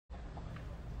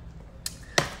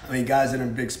I mean, guys in a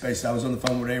big space. I was on the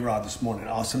phone with A-Rod this morning.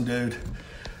 Awesome dude.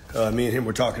 Me and him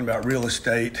were talking about real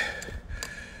estate,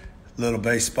 little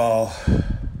baseball.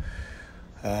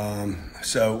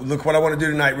 So look, what I want to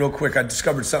do tonight real quick. I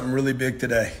discovered something really big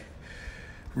today.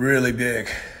 Really big.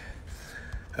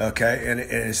 Okay, and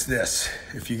it's this,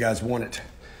 if you guys want it.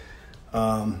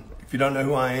 If you don't know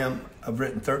who I am, I've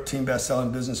written 13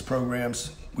 best-selling business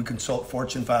programs. We consult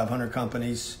Fortune 500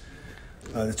 companies.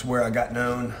 That's where I got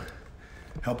known,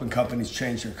 helping companies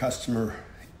change their customer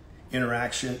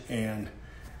interaction and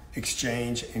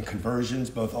exchange and conversions,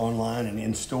 both online and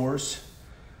in stores.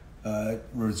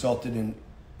 Resulted in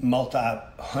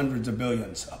multi-hundreds of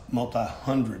billions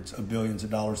of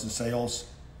dollars in sales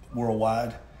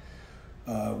worldwide,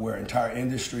 where entire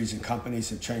industries and companies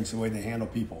have changed the way they handle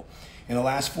people. In the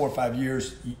last 4 or 5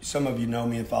 years, some of you know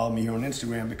me and follow me here on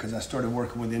Instagram because I started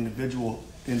working with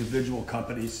individual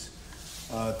companies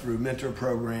through mentor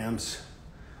programs,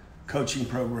 coaching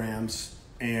programs,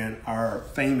 and our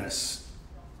famous,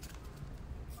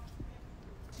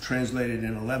 translated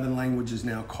in 11 languages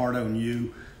now,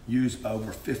 CardoneU, used by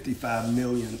over 55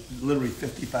 million, literally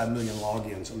 55 million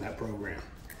logins on that program.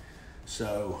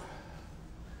 So,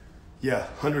 yeah,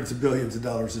 hundreds of billions of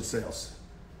dollars in sales.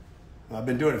 I've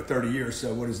been doing it for 30 years,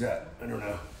 so what is that? I don't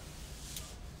know.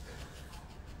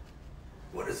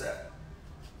 What is that?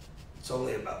 It's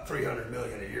only about 300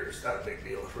 million a year. It's not a big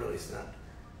deal. Really, it's not.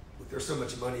 Look, there's so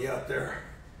much money out there.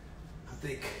 I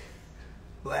think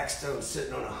Blackstone's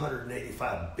sitting on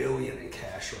 185 billion in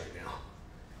cash right now.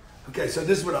 Okay, so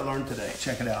this is what I learned today.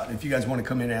 Check it out. If you guys want to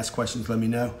come in and ask questions, let me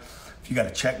know. If you got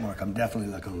a check mark, I'm definitely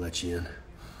not going to let you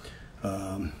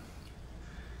in.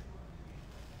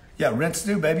 Yeah, rent's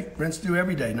due, baby. Rent's due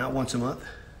every day, not once a month.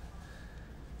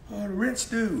 Oh, the rent's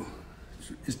due.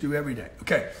 It's due every day.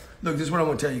 Okay, look, this is what I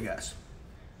want to tell you guys.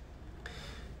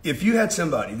 If you had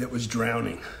somebody that was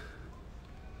drowning,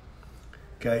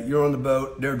 okay, you're on the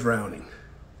boat, they're drowning,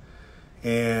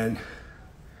 and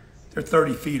they're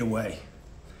 30 feet away.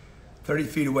 30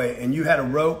 feet away, and you had a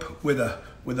rope with a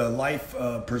life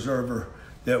preserver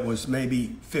that was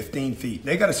maybe 15 feet.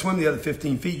 They got to swim the other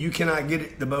 15 feet. You cannot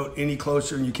get the boat any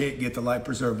closer, and you can't get the life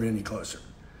preserver any closer.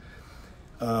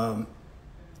 Let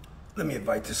me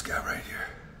invite this guy right here.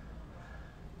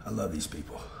 I love these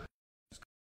people.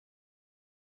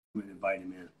 I'm gonna invite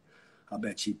him in. I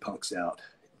bet he punks out.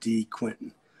 D.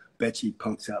 Quentin. Bet he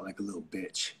punks out like a little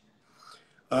bitch.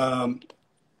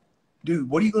 Dude,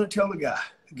 what are you gonna tell the guy?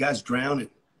 The guy's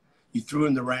drowning. You threw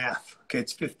in the raft. Okay,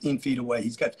 it's 15 feet away.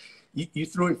 He's got, you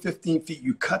threw him 15 feet.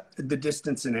 You cut the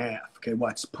distance in half. Okay,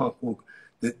 watch,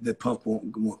 the punk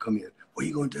won't come in. What are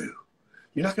you going to do?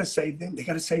 You're not going to save them. They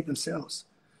got to save themselves.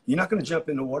 You're not going to jump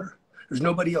in the water. There's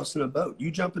nobody else in the boat.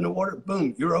 You jump in the water,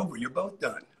 boom, you're over. You're both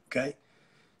done. Okay,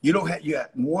 you don't have. You have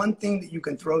one thing that you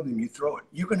can throw them. You throw it.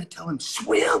 You're going to tell him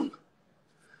swim.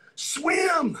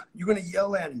 Swim. You're going to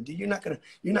yell at him. You're not going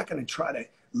to try to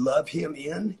love him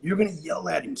in. You're going to yell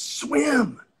at him,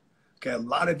 swim. Okay, a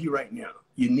lot of you right now,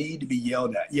 you need to be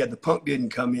yelled at. Yeah, the punk didn't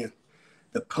come in.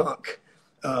 The punk,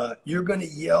 you're going to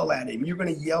yell at him. You're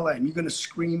going to yell at him. You're going to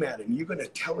scream at him. You're going to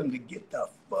tell him to get the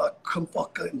fuck, come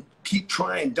fucking, keep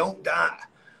trying, don't die.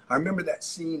 I remember that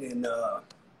scene in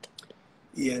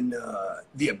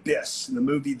The Abyss, in the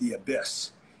movie The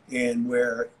Abyss, and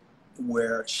where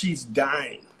she's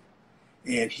dying,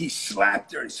 and he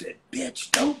slapped her and said,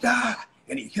 bitch, don't die.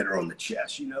 And he hit her on the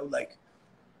chest, you know, like,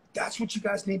 that's what you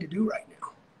guys need to do right now.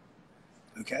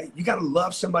 Okay? You got to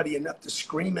love somebody enough to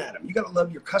scream at them. You got to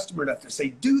love your customer enough to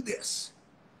say, do this.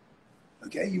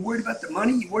 Okay? You worried about the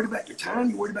money? You worried about your time?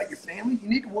 You worried about your family? You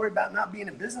need to worry about not being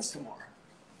in business tomorrow.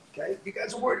 Okay? You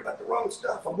guys are worried about the wrong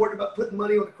stuff. I'm worried about putting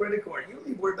money on a credit card. You don't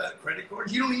need to worry about credit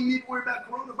cards. You don't even need to worry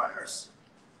about coronavirus.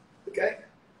 Okay?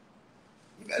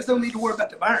 You guys don't need to worry about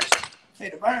the virus.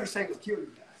 Hey, the virus ain't going to kill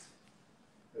you guys.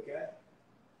 Okay?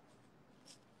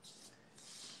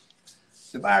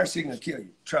 The virus isn't going to kill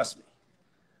you. Trust me.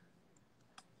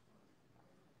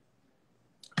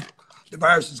 The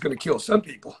virus is going to kill some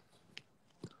people.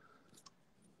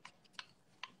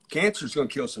 Cancer is going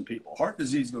to kill some people. Heart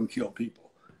disease is going to kill people.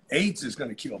 AIDS is going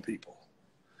to kill people.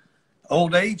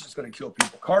 Old age is going to kill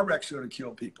people. Car wrecks are going to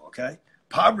kill people, okay?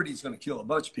 Poverty is going to kill a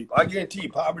bunch of people. I guarantee you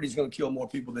poverty is going to kill more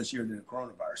people this year than the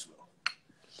coronavirus will.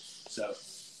 So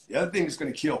the other thing that's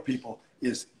going to kill people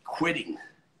is quitting.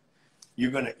 You're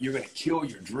gonna kill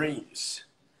your dreams.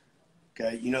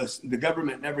 Okay, you know, the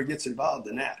government never gets involved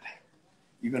in that.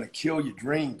 You're gonna kill your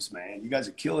dreams, man. You guys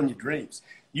are killing your dreams.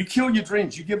 You kill your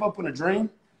dreams. You give up on a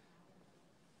dream.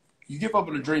 You give up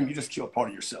on a dream. You just kill part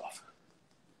of yourself.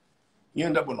 You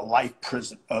end up with a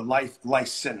life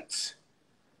sentence.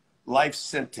 life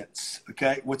sentence.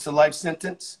 Okay, what's a life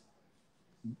sentence?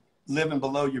 Living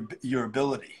below your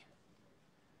ability,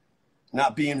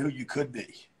 not being who you could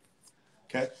be.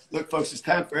 Okay, look, folks, it's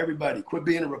time for everybody. Quit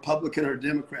being a Republican or a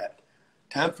Democrat.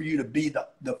 Time for you to be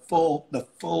the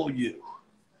full you.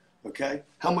 Okay,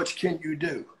 how much can you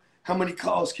do? How many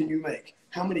calls can you make?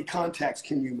 How many contacts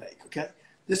can you make? Okay,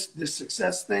 this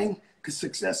success thing, because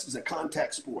success is a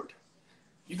contact sport.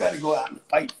 You got to go out and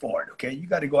fight for it. Okay, you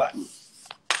got to go out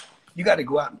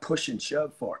and push and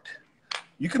shove for it.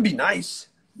 You can be nice.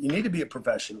 You need to be a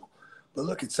professional. But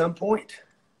look, at some point,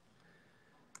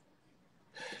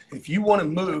 if you want to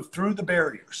move through the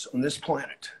barriers on this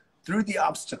planet, through the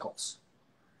obstacles,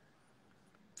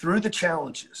 through the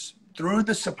challenges, through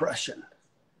the suppression,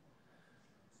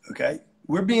 okay?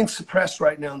 We're being suppressed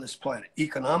right now on this planet.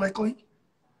 Economically,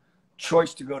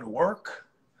 choice to go to work,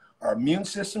 our immune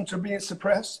systems are being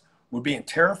suppressed. We're being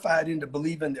terrified into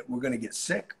believing that we're going to get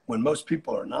sick when most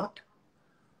people are not.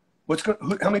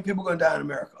 How many people are going to die in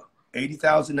America?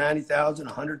 80,000, 90,000,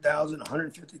 100,000,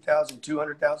 150,000,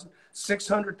 200,000,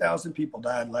 600,000 people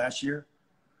died last year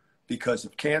because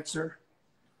of cancer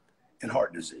and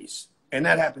heart disease. And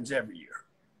that happens every year.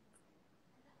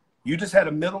 You just had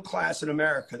a middle class in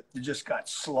America that just got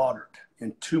slaughtered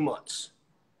in 2 months.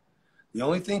 The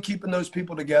only thing keeping those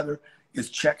people together is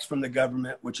checks from the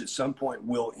government, which at some point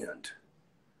will end.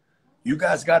 You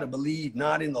guys got to believe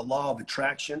not in the law of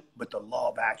attraction, but the law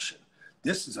of action.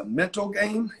 This is a mental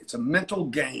game. It's a mental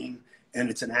game, and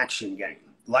it's an action game.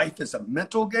 Life is a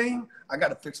mental game. I got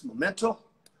to fix my mental.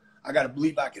 I got to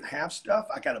believe I can have stuff.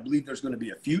 I got to believe there's going to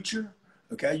be a future.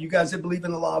 Okay, you guys that believe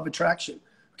in the law of attraction.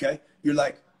 Okay, you're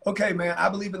like, okay, man, I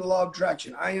believe in the law of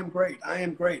attraction. I am great. I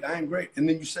am great. I am great. And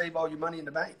then you save all your money in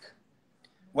the bank.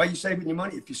 Why are you saving your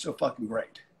money if you're so fucking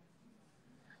great?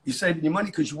 You're saving your money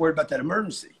because you're worried about that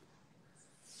emergency.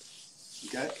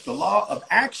 Okay, the law of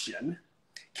action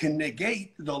can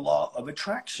negate the law of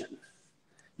attraction.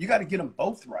 You got to get them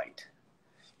both right.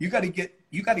 You got to get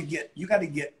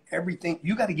everything.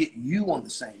 You got to get you on the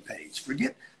same page.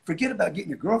 Forget about getting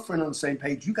your girlfriend on the same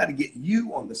page. You got to get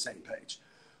you on the same page.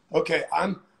 Okay,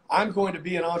 I'm going to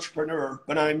be an entrepreneur,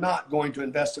 but I'm not going to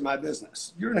invest in my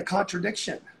business. You're in a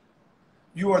contradiction.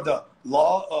 You are the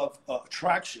law of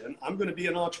attraction. I'm going to be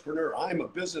an entrepreneur. I'm a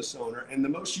business owner. And the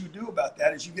most you do about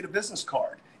that is you get a business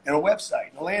card and a website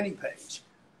and a landing page.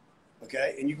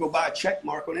 Okay, and you go buy a check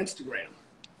mark on Instagram.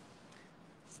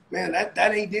 Man, that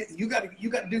ain't it. You got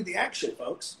to do the action,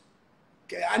 folks.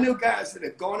 Okay, I know guys that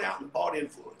have gone out and bought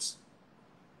influence.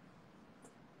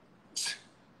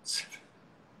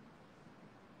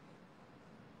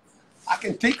 I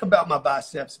can think about my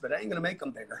biceps, but I ain't gonna make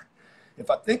them bigger. If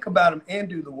I think about them and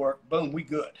do the work, boom, we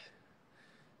good.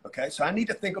 Okay, so I need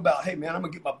to think about, hey man, I'm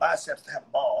gonna get my biceps to have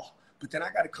a ball, but then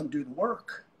I got to come do the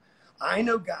work. I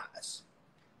know guys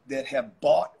that have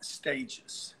bought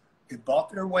stages, have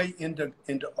bought their way into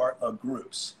our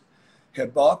groups,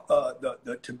 have bought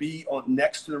to be on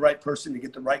next to the right person, to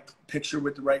get the right picture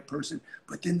with the right person,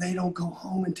 but then they don't go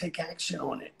home and take action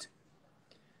on it.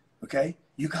 Okay,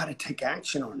 you got to take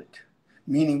action on it.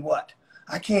 Meaning what?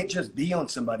 I can't just be on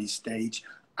somebody's stage.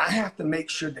 I have to make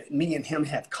sure that me and him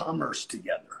have commerce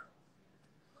together.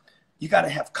 You got to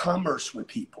have commerce with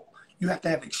people. You have to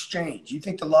have exchange. You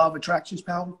think the law of attraction is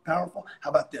powerful? How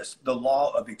about this? The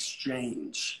law of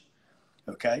exchange.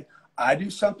 Okay? I do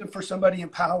something for somebody in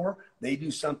power. They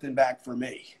do something back for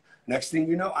me. Next thing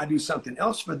you know, I do something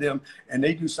else for them and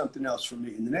they do something else for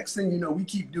me. And the next thing you know, we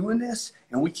keep doing this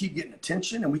and we keep getting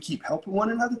attention and we keep helping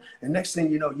one another. And next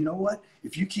thing you know what?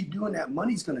 If you keep doing that,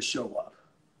 money's going to show up.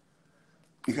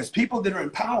 Because people that are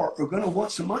in power are going to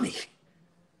want some money.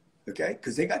 Okay?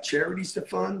 Because they got charities to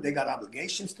fund. They got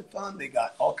obligations to fund. They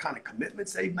got all kind of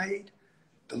commitments they've made.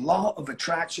 The law of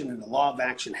attraction and the law of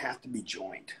action have to be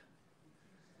joined.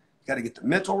 You got to get the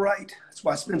mental right. That's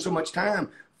why I spend so much time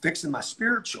fixing my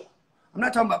spiritual. I'm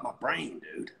not talking about my brain,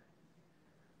 dude.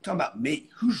 I'm talking about me.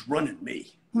 Who's running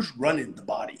me? Who's running the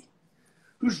body?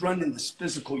 Who's running this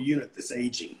physical unit that's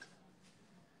aging?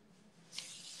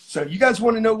 So you guys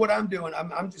want to know what I'm doing?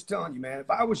 I'm just telling you, man. If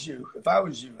I was you,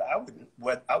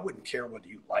 I wouldn't care whether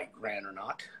you like Grant or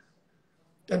not.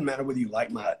 Doesn't matter whether you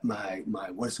like my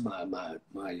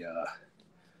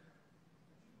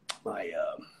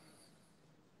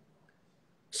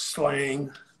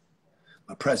slang,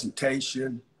 my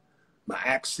presentation, my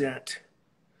accent,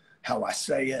 how I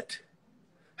say it,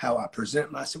 how I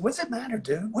present myself. What does it matter,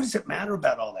 dude? What does it matter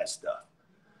about all that stuff?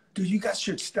 Dude, you guys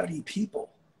should study people.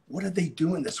 What are they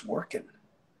doing that's working?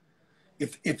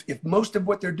 If most of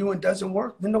what they're doing doesn't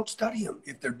work, then don't study them.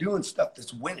 If they're doing stuff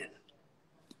that's winning.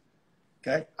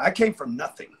 Okay? I came from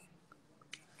nothing.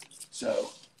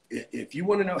 So if you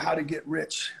want to know how to get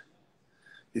rich,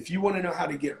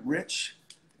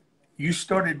 you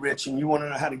started rich and you want to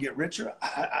know how to get richer.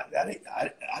 I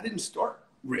didn't start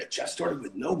rich. I started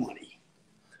with no money.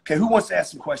 Okay, who wants to ask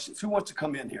some questions? Who wants to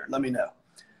come in here? Let me know.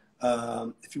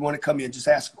 If you want to come in, just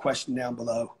ask a question down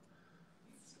below.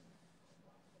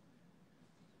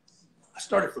 I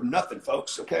started from nothing,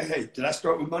 folks. Okay, hey, did I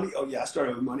start with money? Oh, yeah, I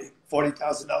started with money.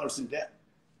 $40,000 in debt.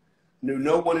 Knew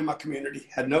no one in my community,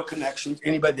 had no connections.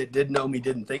 Anybody that did know me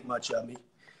didn't think much of me.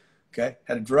 Okay,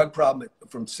 had a drug problem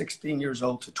from 16 years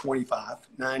old to 25,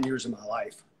 9 years of my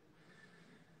life.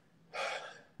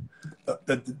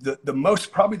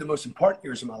 Probably the most important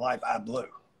years of my life, I blew.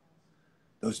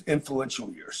 Those influential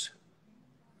years.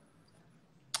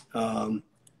 And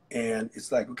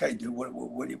it's like, okay, dude, what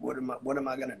am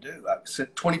I going to do? I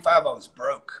said 25, I was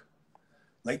broke.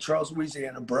 Lake Charles,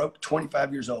 Louisiana, broke,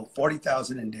 25 years old,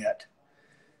 40,000 in debt.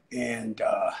 And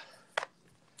a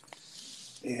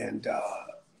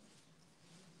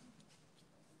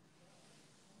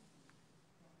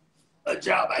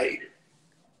job I hated.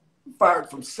 Fired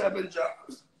from 7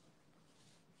 jobs.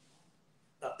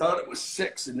 I thought it was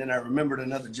 6, and then I remembered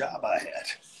another job I had.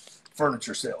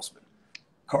 Furniture salesman,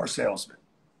 car salesman,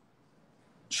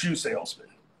 shoe salesman,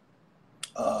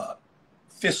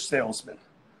 fish salesman,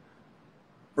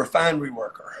 refinery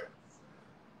worker,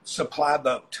 supply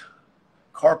boat,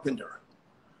 carpenter.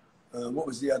 What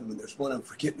was the other one? There's one I'm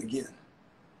forgetting again.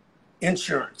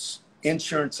 Insurance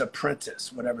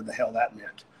apprentice, whatever the hell that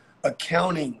meant.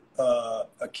 Accounting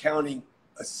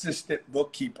assistant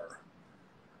bookkeeper.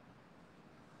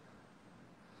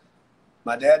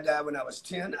 My dad died when I was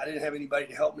 10. I didn't have anybody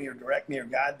to help me or direct me or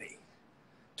guide me.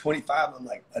 25, I'm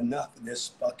like, enough of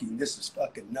this is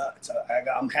fucking nuts.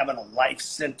 I'm having a life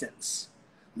sentence,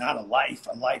 not a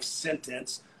life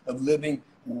sentence of living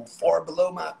far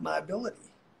below my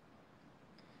ability.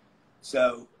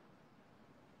 So,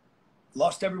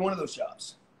 lost every one of those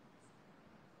jobs.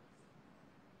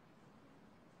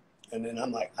 And then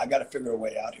I'm like, I got to figure a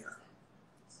way out here.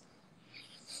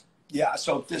 Yeah, I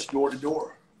sold fish door to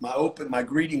door. My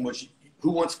greeting was,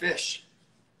 who wants fish?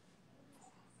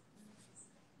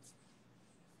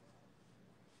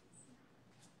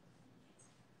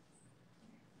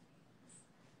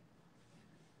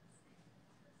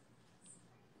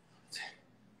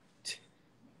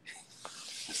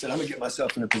 I said, I'm going to get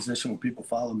myself in a position where people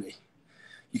follow me.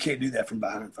 You can't do that from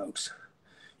behind, folks.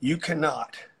 You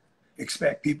cannot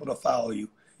expect people to follow you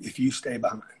if you stay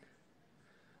behind.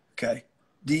 Okay?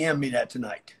 DM me that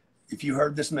tonight. If you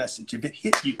heard this message, if it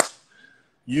hit you,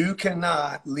 you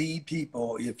cannot lead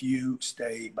people if you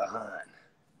stay behind.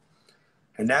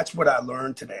 And that's what I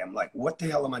learned today. I'm like, what the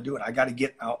hell am I doing? I got to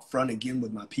get out front again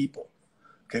with my people.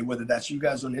 Okay, whether that's you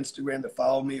guys on Instagram that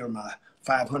follow me or my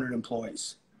 500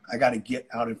 employees. I got to get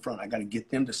out in front. I got to get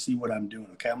them to see what I'm doing.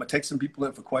 Okay, I'm going to take some people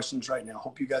in for questions right now.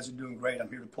 Hope you guys are doing great. I'm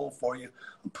here to pull for you.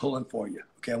 I'm pulling for you.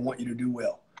 Okay, I want you to do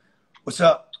well. What's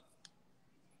up?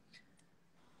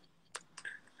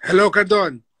 Hello,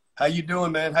 Cardone. How you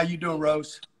doing, man? How you doing,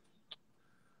 Rose?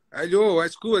 I do.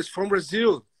 It's cool. It's from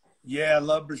Brazil. Yeah, I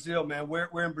love Brazil, man. Where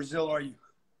in Brazil are you?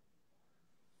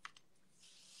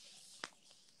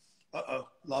 Uh-oh,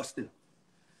 lost him.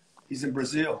 He's in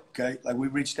Brazil, okay? Like we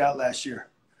reached out last year.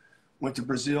 Went to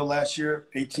Brazil last year,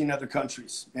 18 other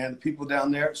countries. Man, the people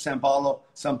down there, São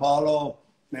Paulo,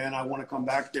 man, I want to come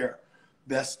back there.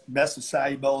 Best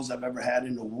acai bowls I've ever had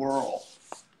in the world.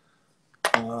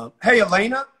 Hey,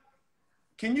 Elena,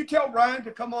 can you tell Ryan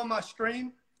to come on my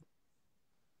stream?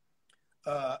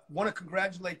 Want to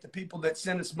congratulate the people that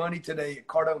sent us money today at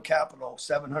Cardone Capital,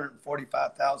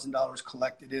 $745,000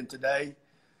 collected in today.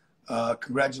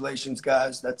 Congratulations,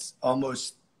 guys. That's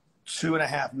almost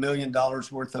 $2.5 million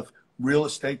worth of real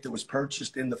estate that was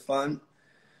purchased in the fund.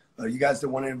 You guys that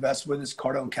want to invest with us,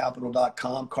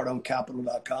 CardoneCapital.com,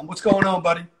 CardoneCapital.com. What's going on,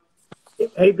 buddy?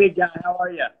 Hey, big guy. How are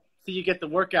you? See you get the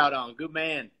workout on. Good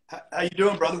man. How you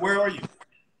doing, brother? Where are you?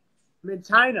 I'm in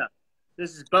China.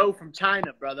 This is Bo from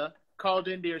China, brother. Called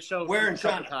into your show. Where in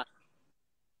China?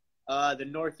 The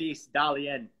Northeast,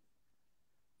 Dalian.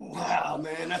 Wow,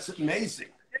 man, that's amazing.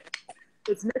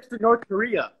 It's next to North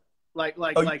Korea. Like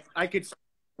I could see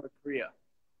North Korea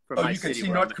from my you can city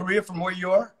see North Korea from where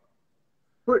you are?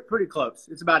 Pretty close.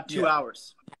 It's about 2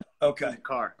 hours. Okay. In the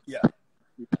car. Yeah.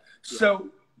 So,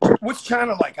 what's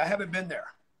China like? I haven't been there.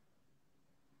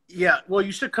 Yeah, well,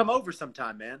 you should come over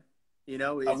sometime, man. You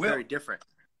know, it's very different.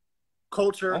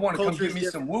 Culture. I want to come get me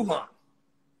different. some Wuhan.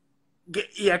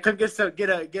 Come get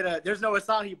a. There's no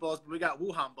acai bowls, but we got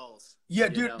Wuhan bowls. Yeah,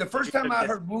 dude. The first time I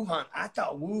heard Wuhan, I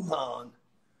thought Wuhan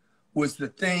was the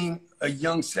thing a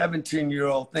young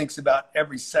 17-year-old thinks about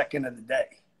every second of the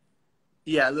day.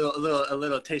 Yeah, a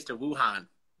little taste of Wuhan.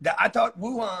 I thought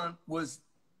Wuhan was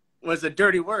a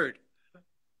dirty word.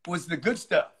 Was the good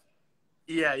stuff.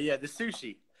 Yeah, the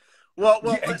sushi. Well,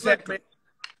 yeah, exactly.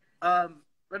 Look,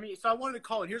 man, so I wanted to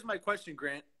call in. Here's my question,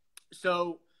 Grant.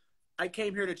 So I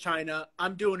came here to China.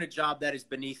 I'm doing a job that is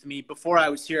beneath me. Before I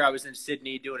was here, I was in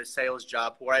Sydney doing a sales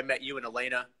job where I met you and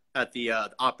Elena at the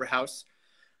Opera House.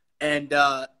 And,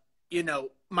 you know,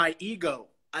 my ego,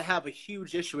 I have a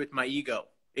huge issue with my ego.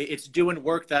 It's doing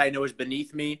work that I know is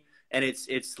beneath me, and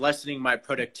it's lessening my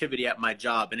productivity at my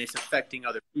job, and it's affecting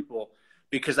other people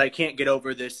because I can't get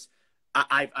over this.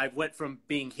 I've went from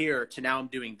being here to now I'm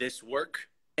doing this work,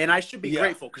 and I should be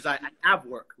grateful because I have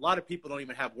work. A lot of people don't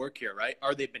even have work here, right?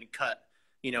 Or they've been cut,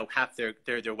 you know, half their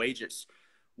wages.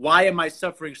 Why am I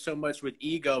suffering so much with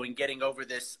ego and getting over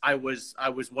this? I was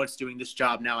once doing this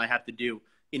job. Now I have to do,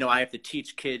 you know, I have to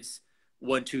teach kids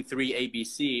 1, 2, 3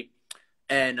 ABC,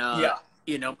 and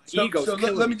you know, ego's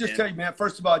killing let me me, just man. tell you, man.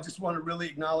 First of all, I just want to really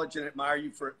acknowledge and admire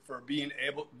you for being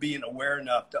aware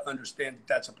enough to understand that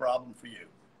that's a problem for you.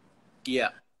 Yeah.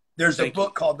 There's a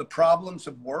book called The Problems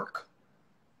of Work.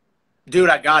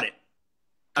 Dude, I got it.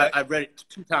 Okay. I read it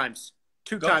 2 times.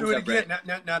 Go through it again.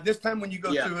 Now, this time when you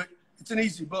go through it, it's an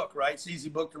easy book, right? It's an easy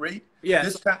book to read. Yeah.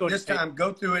 This time,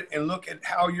 go through it and look at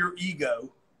how your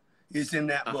ego is in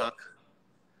that book.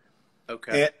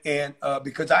 Okay. And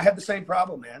because I have the same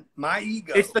problem, man. My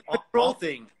ego. It's the control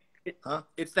thing.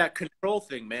 It's that control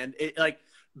thing, man. It, like,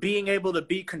 being able to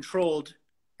be controlled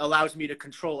allows me to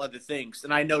control other things.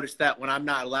 And I noticed that when I'm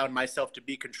not allowing myself to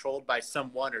be controlled by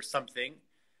someone or something,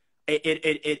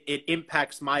 it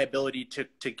impacts my ability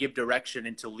to give direction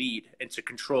and to lead and to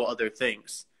control other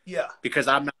things. Yeah. Because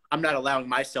I'm not allowing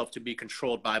myself to be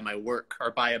controlled by my work or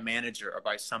by a manager or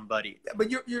by somebody. Yeah, but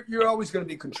you're always going to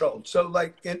be controlled. So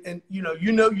like, and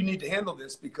you need to handle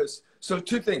this because, so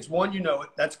 2 things. 1, you know it.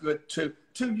 That's good. 2,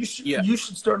 you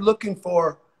should start looking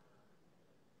for,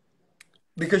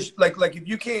 because like if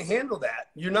you can't handle that,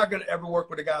 you're not going to ever work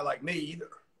with a guy like me either.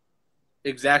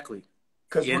 Exactly.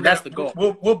 Because that's the goal.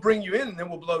 We'll bring you in and then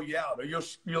we'll blow you out, or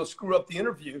you'll screw up the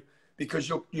interview because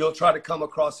you'll try to come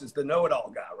across as the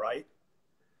know-it-all guy, right?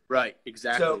 Right.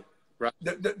 Exactly. So right.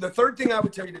 The third thing I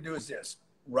would tell you to do is this: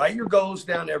 write your goals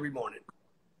down every morning.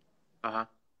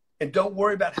 And don't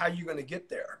worry about how you're going to get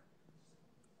there.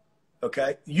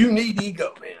 Okay, you need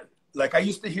ego, man. Like I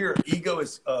used to hear, ego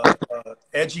is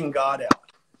edging God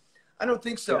out. I don't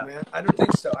think so, man. I don't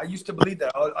think so. I used to believe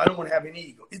that. I don't want to have any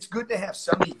ego. It's good to have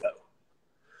some ego.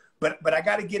 But I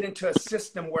got to get into a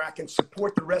system where I can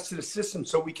support the rest of the system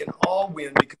so we can all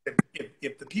win. Because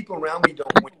if the people around me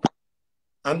don't win,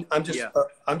 I'm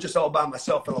just all by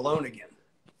myself and alone again.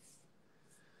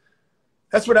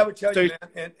 That's what I would tell you,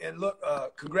 man. And look,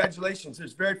 congratulations.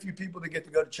 There's very few people that get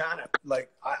to go to China.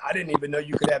 Like I didn't even know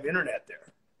you could have internet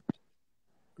there.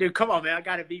 Dude, come on, man. I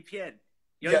got a VPN.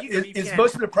 Yo, is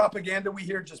most of the propaganda we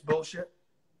hear just bullshit?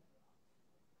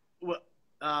 Well,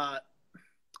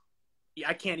 yeah,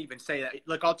 I can't even say that.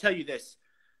 Look, I'll tell you this.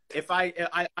 If I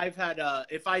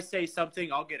say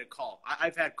something, I'll get a call.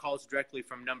 I've had calls directly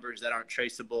from numbers that aren't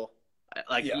traceable.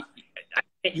 Like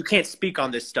you can't speak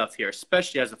on this stuff here,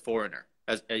 especially as a foreigner.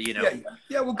 As you know.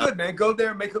 Yeah. Well, good, man. Go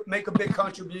there, make a big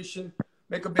contribution.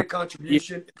 Make a big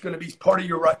contribution. It's going to be part of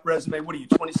your resume. What are you,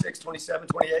 26, 27,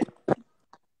 28?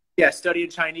 Yeah, studying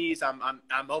Chinese. I'm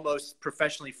almost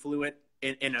professionally fluent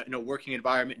in a working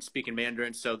environment and speaking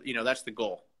Mandarin. So that's the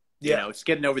goal. You know, it's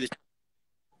getting over this.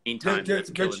 Meantime,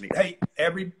 hey,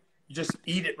 just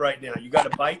eat it right now. You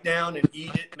got to bite down and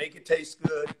eat it. Make it taste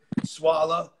good.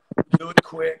 Swallow. Do it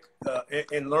quick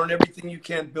and learn everything you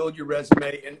can. Build your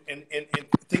resume and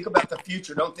think about the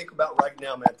future. Don't think about right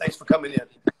now, man. Thanks for coming in.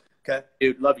 Okay,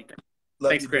 dude, love you.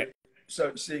 Thanks, Grant.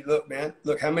 So, see, look, man,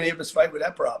 how many of us fight with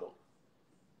that problem?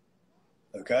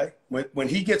 Okay, when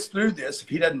he gets through this, if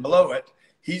he doesn't blow it,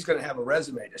 he's going to have a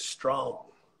resume that's strong.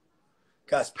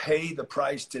 Guys, pay the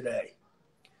price today.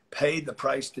 Pay the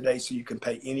price today so you can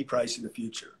pay any price in the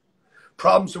future.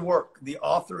 Problems of Work. The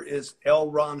author is L.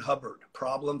 Ron Hubbard.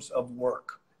 Problems of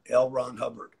Work. L. Ron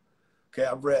Hubbard. Okay,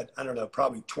 I've read, I don't know,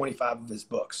 probably 25 of his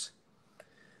books.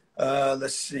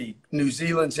 Let's see. New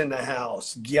Zealand's in the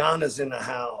house. Guyana's in the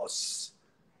house.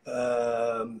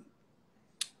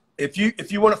 If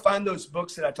you want to find those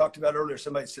books that I talked about earlier,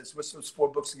 somebody says, what's those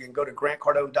 4 books again? Go to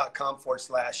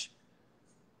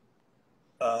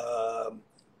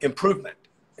grantcardone.com/improvement.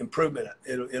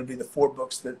 It'll be the 4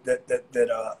 books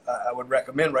that I would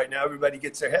recommend right now. Everybody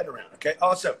gets their head around. Okay.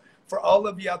 Also, for all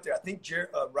of you out there, I think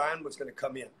Ryan was going to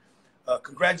come in.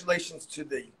 Congratulations to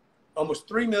the almost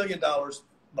 $3 million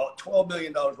bought $12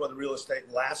 million worth of real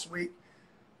estate last week.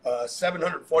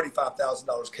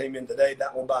 $745,000 came in today.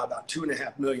 That will buy about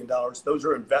 $2.5 million. Those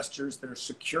are investors that are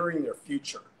securing their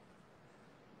future.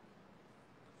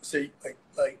 See,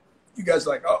 like you guys are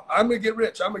like, oh, I'm going to get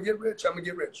rich. I'm going to get rich. I'm going to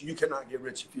get rich. You cannot get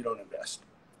rich if you don't invest.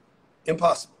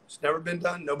 Impossible. It's never been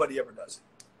done. Nobody ever does it.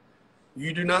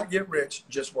 You do not get rich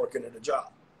just working at a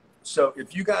job. So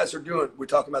if you guys are doing, we're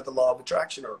talking about the law of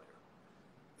attraction earlier.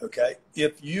 Okay.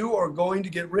 If you are going to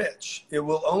get rich, it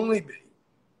will only be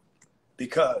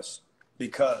because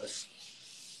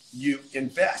you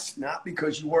invest, not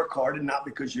because you work hard and not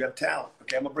because you have talent.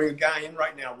 Okay, I'm gonna bring a guy in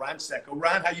right now, Ryan Secco.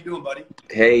 Ryan, how you doing, buddy?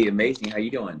 Hey, amazing. How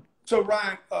you doing? So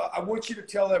Ryan, I want you to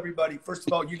tell everybody, first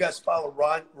of all, you guys follow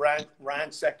Ryan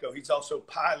Secco. He's also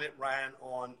Pilot Ryan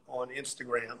on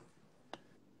Instagram.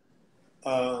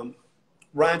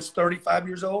 Ryan's 35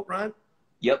 years old, Ryan?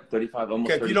 Yep, 35,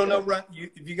 almost. Okay, if you don't know Ryan,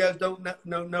 if you guys don't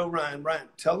know Ryan,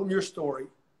 tell them your story.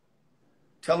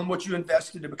 Tell them what you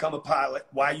invested to become a pilot,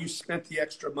 why you spent the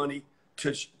extra money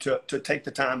to take the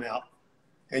time out.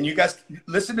 And you guys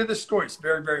listen to this story. It's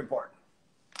very, very important.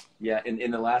 Yeah,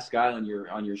 and the last guy on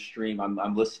your stream,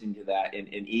 I'm listening to that. And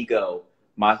ego,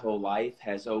 my whole life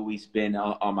has always been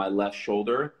on my left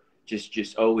shoulder,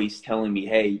 just always telling me,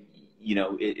 hey, you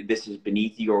know, this is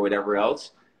beneath you or whatever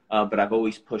else. But I've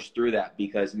always pushed through that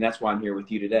and that's why I'm here with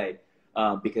you today.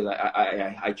 Because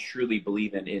I truly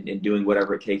believe in doing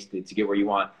whatever it takes to get where you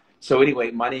want. So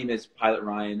anyway, my name is Pilot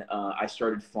Ryan. I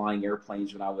started flying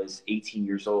airplanes when I was 18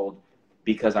 years old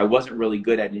because I wasn't really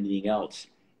good at anything else.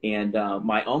 And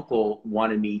my uncle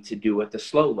wanted me to do it the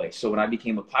slow way. So when I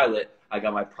became a pilot, I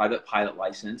got my private pilot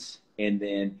license. And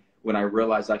then when I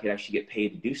realized I could actually get paid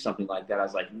to do something like that, I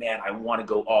was like, man, I want to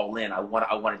go all in. I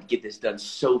wanted to get this done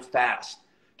so fast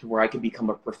to where I could become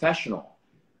a professional.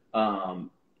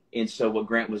 And so what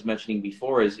Grant was mentioning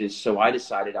before is so I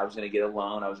decided I was going to get a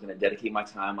loan. I was going to dedicate my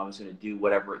time. I was going to do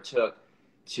whatever it took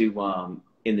to,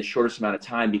 in the shortest amount of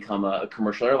time, become a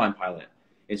commercial airline pilot.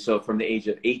 And so from the age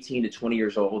of 18 to 20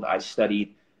 years old, I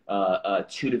studied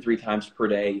 2 to 3 times per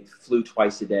day, flew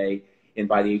twice a day. And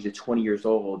by the age of 20 years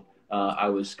old, I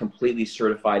was completely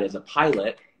certified as a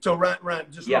pilot. So Ryan,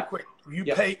 just real quick,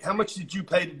 how much did you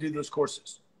pay to do those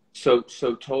courses? So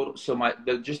total,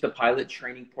 just the pilot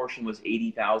training portion was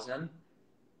 80,000,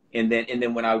 and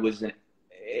then when I was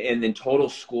and then total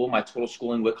school, my total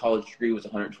schooling with college degree was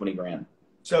 120 grand.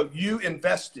 So you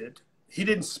invested. He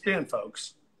didn't spend,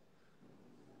 folks.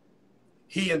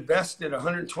 He invested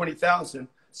 120,000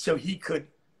 so he could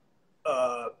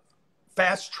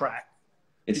fast track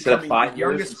instead of 5 years,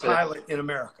 the youngest pilot in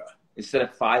America. Instead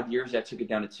of 5 years, I took it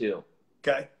down to 2.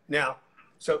 Okay, now,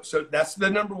 so that's the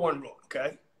number one rule.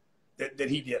 Okay.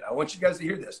 That he did. I want you guys to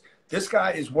hear this. This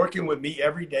guy is working with me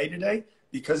every day today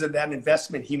because of that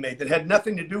investment he made that had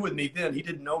nothing to do with me then. He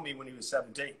didn't know me when he was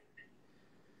 17.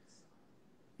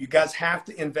 You guys have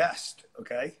to invest,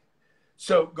 okay?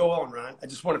 So go on, Ryan. I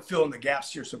just want to fill in the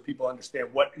gaps here so people understand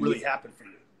what really happened for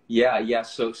you. Yeah.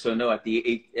 So no, at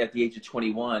the age of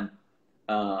 21,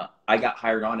 I got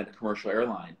hired on at a commercial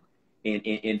airline,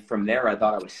 and from there I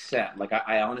thought I was set. Like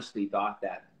I honestly thought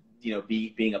that, you know,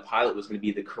 being a pilot was going to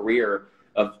be the career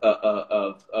of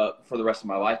for the rest of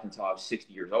my life until I was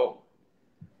 60 years old.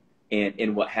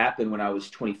 And what happened when I was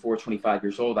 24, 25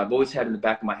 years old, I've always had in the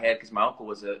back of my head, because my uncle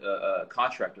was a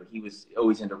contractor. He was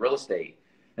always into real estate.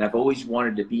 And I've always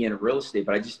wanted to be in real estate,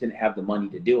 but I just didn't have the money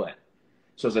to do it.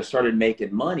 So as I started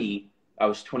making money, I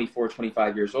was 24,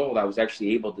 25 years old. I was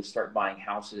actually able to start buying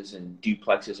houses and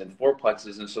duplexes and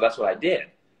fourplexes. And so that's what I did.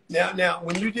 Now,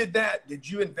 when you did that, did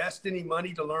you invest any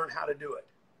money to learn how to do it?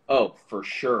 Oh, for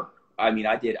sure. I mean,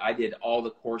 I did all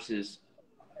the courses,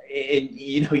 and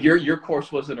you know, your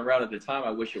course wasn't around at the time.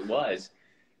 I wish it was,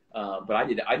 but I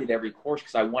did every course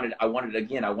because I wanted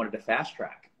to fast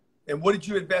track. And what did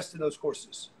you invest in those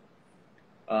courses?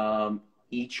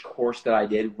 Each course that I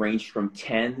did ranged from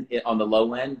 10 on the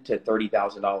low end to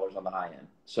 $30,000 on the high end.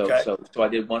 So I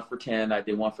did one for 10, I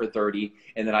did one for 30,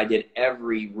 and then I did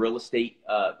every real estate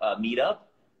meetup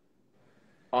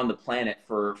on the planet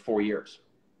for 4 years.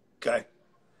 Okay.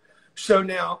 So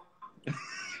now,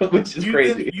 which is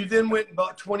crazy. You then went and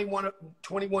bought 21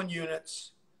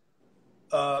 units,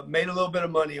 made a little bit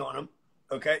of money on them.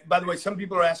 Okay. By the way, some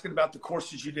people are asking about the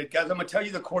courses you did. Guys, I'm going to tell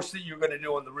you the course that you're going to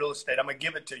do on the real estate. I'm going to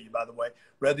give it to you, by the way,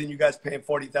 rather than you guys paying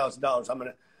 $40,000.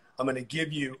 I'm going to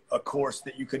give you a course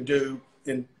that you can do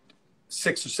in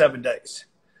 6 or 7 days.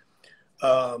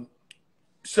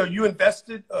 So you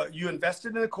invested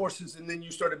in the courses, and then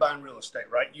you started buying real estate,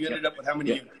 right? You ended up with how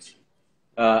many units?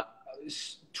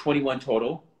 21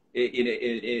 total.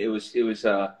 It was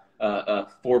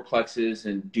fourplexes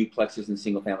and duplexes and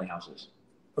single family houses.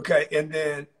 Okay, and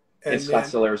then in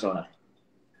Scottsdale, Arizona.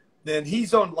 Then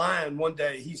he's online one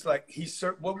day. He's like,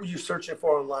 what were you searching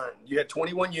for online? You had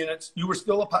 21 units. You were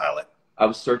still a pilot. I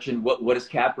was searching what does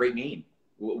cap rate mean?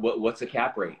 What's a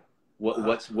cap rate?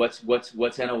 What's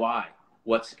NOI?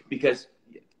 Because.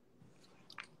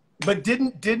 But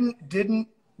didn't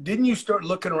you start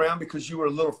looking around because you were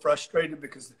a little frustrated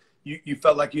because you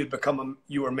felt like you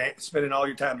were spending all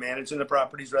your time managing the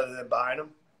properties rather than buying them?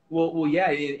 Well,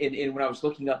 yeah. And when I was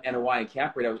looking up NOI and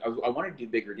cap rate, I wanted to do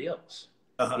bigger deals.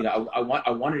 Uh-huh. You know, I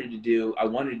wanted to do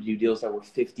deals that were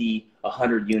 50,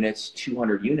 100 units,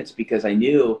 200 units, because I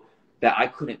knew that I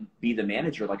couldn't be the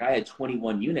manager. Like, I had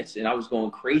 21 units and I was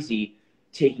going crazy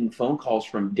taking phone calls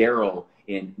from Daryl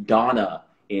and Donna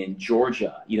in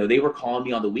Georgia. You know, they were calling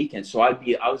me on the weekends. So I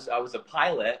was a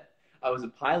pilot. I was a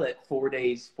pilot 5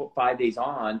 days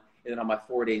on, and then on my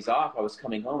 4 days off, I was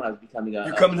coming home and I was becoming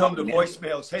You're coming home to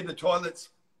voicemails. Hey, the toilet's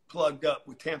plugged up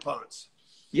with tampons.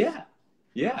 Yeah.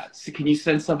 Yeah. So can you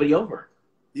send somebody over?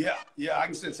 Yeah. I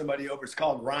can send somebody over. It's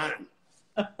called Ryan.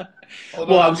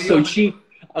 Well, I was so cheap.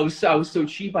 I was so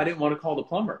cheap. I didn't want to call the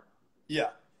plumber. Yeah.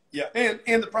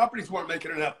 And the properties weren't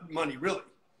making enough money, really.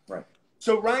 Right.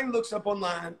 So Ryan looks up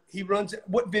online. He runs.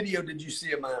 What video did you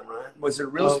see of mine, Ryan? Was it a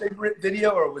real estate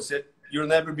video, or was it You'll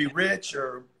Never Be Rich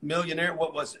or Millionaire?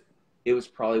 What was it? It was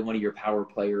probably one of your power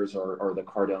players or the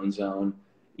Cardone zone.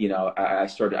 You know, I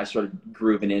started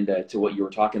grooving into what you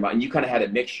were talking about, and you kind of had a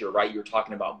mixture, right? You were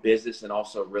talking about business and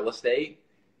also real estate,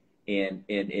 and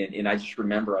I just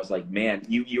remember I was like, man,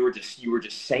 you were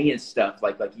just saying stuff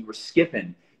like you were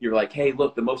skipping. You're like, hey,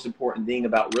 look, the most important thing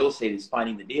about real estate is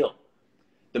finding the deal.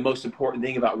 The most important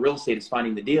thing about real estate is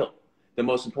finding the deal. The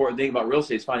most important thing about real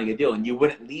estate is finding a deal, and you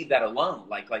wouldn't leave that alone.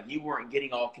 Like you weren't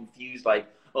getting all confused, like,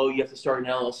 oh, you have to start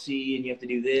an LLC and you have to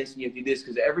do this and you have to do this,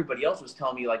 because everybody else was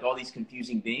telling me like all these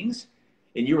confusing things.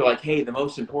 And you were like, hey, the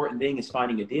most important thing is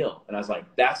finding a deal. And I was like,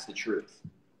 that's the truth.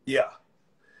 Yeah.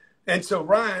 And so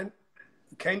Ryan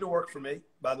came to work for me,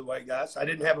 by the way, guys. I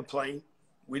didn't have a plane.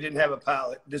 We didn't have a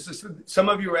pilot. Some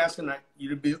of you were asking,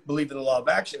 you believe in the law of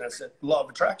action. I said, law of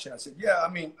attraction. I said, yeah, I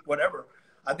mean, whatever.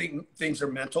 I think things are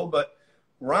mental. But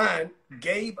Ryan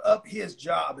gave up his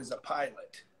job as a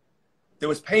pilot that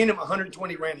was paying him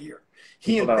 $120,000 a year.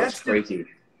 He invested. That was crazy.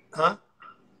 Huh?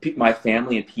 My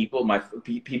family and people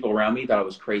around me thought it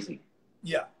was crazy.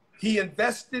 Yeah. He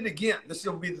invested again. This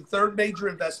will be the third major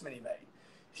investment he made.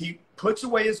 He puts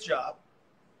away his job,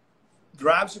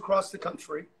 drives across the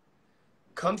country,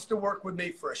 comes to work with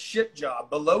me for a shit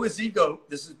job below his ego.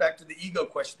 This is back to the ego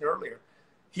question earlier.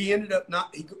 He ended up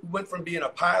he went from being a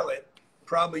pilot,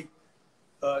 probably,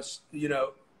 hanging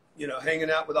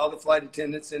out with all the flight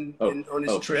attendants on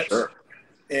his trips, sure.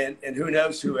 and who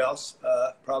knows who else,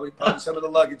 probably some of the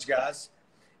luggage guys,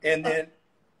 and then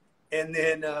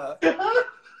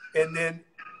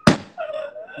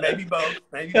maybe both,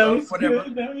 whatever.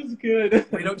 Good. That was good.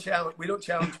 We don't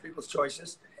challenge people's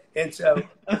choices, and so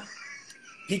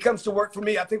he comes to work for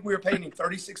me. I think we were paying him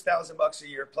 $36,000 a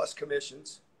year plus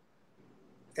commissions.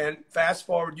 And fast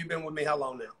forward, you've been with me how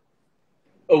long now?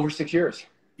 Over 6 years.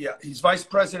 Yeah, he's vice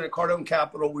president of Cardone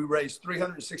Capital. We raised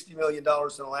 $360 million in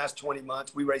the last 20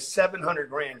 months. We raised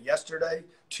 $700,000 yesterday.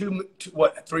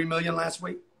 3 million last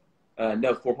week?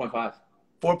 No, 4.5.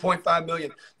 4.5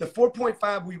 million. The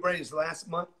 4.5 we raised last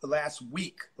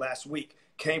week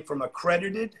came from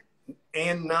accredited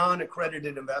and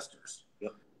non-accredited investors.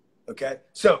 Yep. Okay.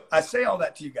 So I say all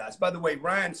that to you guys. By the way,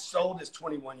 Ryan sold his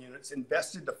 21 units,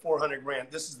 invested the $400,000.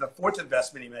 This is the fourth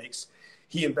investment he makes.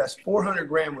 He invests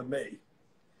 $400,000 with me.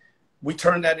 We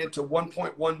turned that into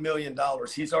 $1.1 million.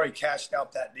 He's already cashed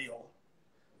out that deal.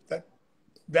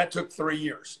 That took 3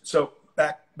 years. So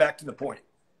back to the point.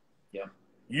 Yeah.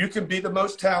 You can be the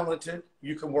most talented.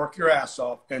 You can work your ass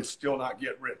off and still not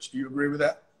get rich. Do you agree with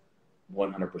that?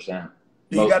 100%.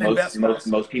 You got to invest.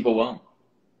 Most people won't.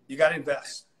 You got to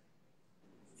invest.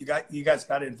 You guys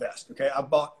got to invest. Okay. I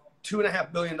bought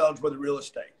 $2.5 billion worth of real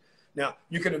estate. Now,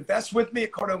 you can invest with me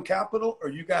at Cardone Capital, or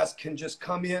you guys can just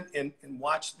come in and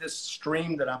watch this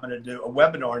stream that I'm going to do, a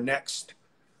webinar next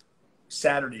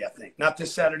Saturday, I think. Not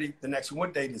this Saturday, the next one.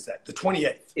 What date is that? The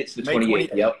 28th. It's the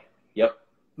 28th. Yep.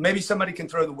 Maybe somebody can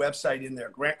throw the website in there,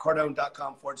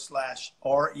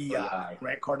 grantcardone.com/REI.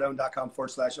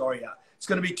 grantcardone.com/REI. It's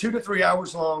going to be 2 to 3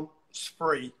 hours long. It's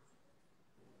free.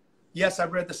 Yes,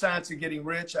 I've read The Science of Getting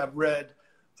Rich. I've read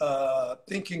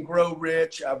Think and Grow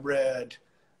Rich. I've read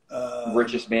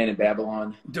Richest Man in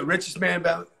Babylon. The Richest Man in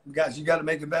Babylon. Guys, you got to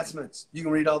make investments. You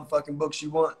can read all the fucking books you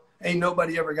want. Ain't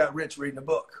nobody ever got rich reading a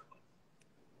book.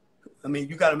 I mean,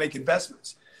 you got to make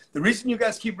investments. The reason you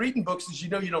guys keep reading books is you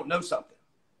know you don't know something.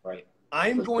 Right. I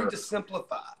am going to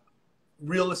simplify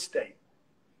real estate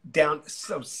down to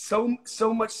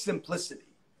so much simplicity.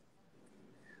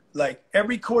 Like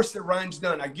every course that Ryan's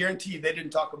done, I guarantee you they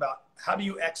didn't talk about how do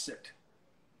you exit.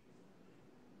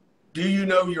 Do you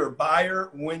know your buyer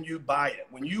when you buy it?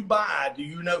 When you buy, do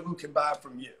you know who can buy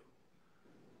from you?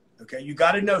 Okay, you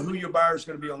got to know who your buyer is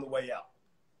going to be on the way out.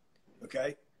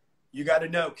 Okay, you got to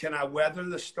know, can I weather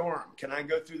the storm? Can I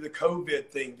go through the COVID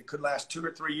thing that could last 2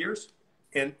 or 3 years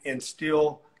and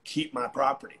still keep my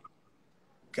property?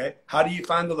 Okay, how do you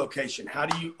find the location? How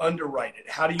do you underwrite it?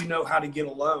 How do you know how to get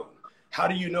a loan? How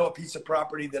do you know a piece of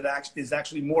property that is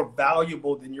actually more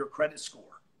valuable than your credit score?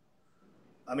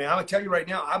 I mean, I'm gonna tell you right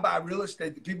now, I buy real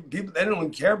estate. People they don't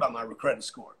even care about my credit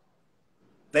score.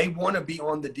 They want to be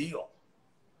on the deal.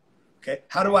 Okay,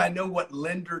 how do I know what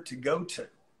lender to go to?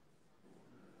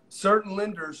 Certain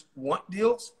lenders want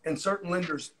deals, and certain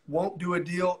lenders won't do a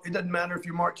deal. It doesn't matter if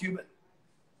you're Mark Cuban.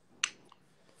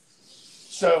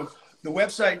 So the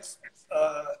website's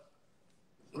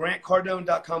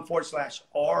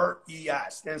grantcardone.com/REI,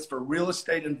 stands for real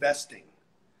estate investing.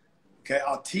 Okay,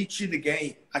 I'll teach you the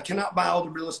game. I cannot buy all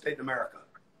the real estate in America.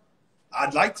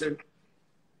 I'd like to.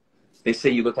 They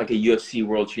say you look like a UFC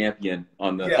world champion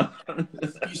on the. Yeah.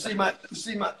 you see my,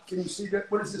 can you see that?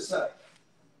 What does it say?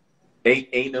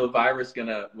 Ain't no virus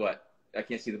gonna, what? I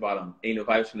can't see the bottom. Ain't no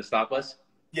virus gonna stop us?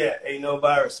 Yeah, ain't no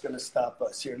virus gonna stop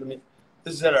us. Here,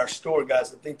 this is at our store,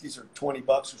 guys. I think these are $20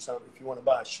 or something if you want to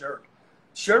buy a shirt.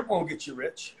 Shirt won't get you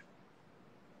rich,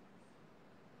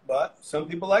 but some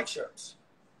people like shirts.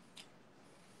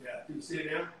 Yeah, can you see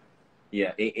it now?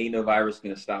 Yeah, ain't no virus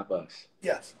gonna stop us.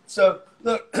 Yes. So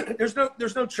look, there's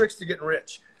no tricks to getting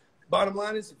rich. Bottom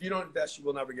line is, if you don't invest, you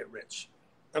will never get rich.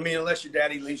 I mean, unless your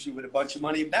daddy leaves you with a bunch of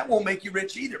money, that won't make you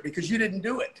rich either because you didn't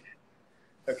do it.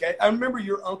 Okay. I remember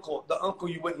your uncle, the uncle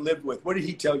you went and lived with. What did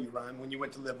he tell you, Ryan, when you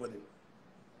went to live with him?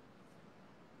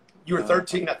 You were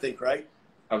 13, I think, right?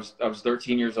 I was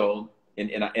 13 years old,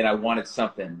 and I wanted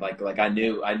something like I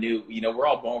knew, you know, we're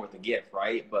all born with a gift,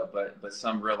 right? But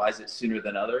some realize it sooner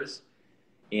than others.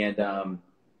 And,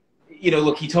 you know,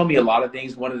 look, he told me a lot of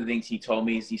things. One of the things he told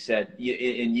me is he said,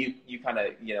 and you kind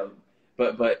of, you know,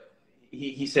 but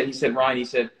he said, Ryan, he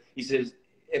says,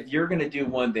 if you're going to do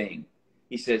one thing,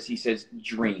 he says,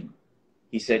 dream.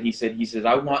 He says,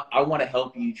 I want to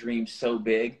help you dream so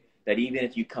big that even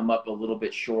if you come up a little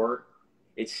bit short,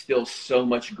 it's still so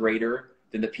much greater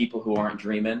than the people who aren't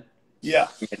dreaming. Yeah.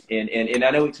 And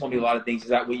I know he told me a lot of things. Is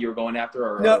that what you were going after?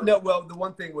 Or, no. Well, the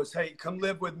one thing was, hey, come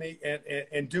live with me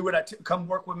and do what come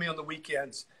work with me on the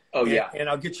weekends. Oh, yeah. And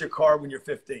I'll get your car when you're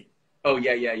 15. Oh,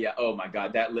 yeah. Oh my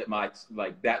God. That lit my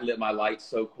light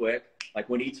so quick. Like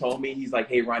when he told me, he's like,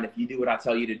 hey, Ryan, if you do what I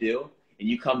tell you to do and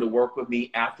you come to work with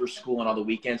me after school and on the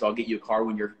weekends, I'll get you a car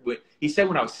he said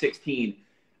when I was 16,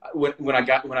 when I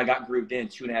got grooved in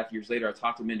 2.5 years later, I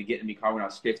talked him into getting me a car when I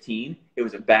was 15. It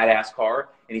was a badass car,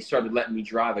 and he started letting me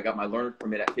drive. I got my learner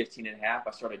permit at 15 and a half.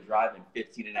 I started driving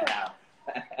 15 and a half.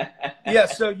 Yeah,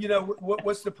 so, you know,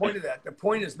 what's the point of that? The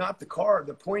point is not the car.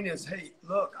 The point is, hey,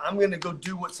 look, I'm going to go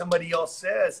do what somebody else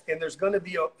says, and there's going to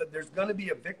be a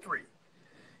victory.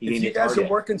 If you guys are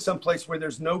working someplace where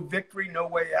there's no victory, no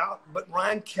way out, but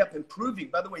Ryan kept improving.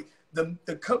 By the way, the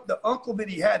uncle that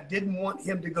he had didn't want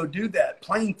him to go do that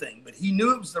plane thing, but he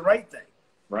knew it was the right thing.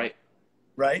 Right.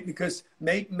 Right? Because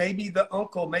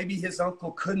maybe his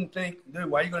uncle couldn't think, dude,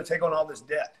 why are you going to take on all this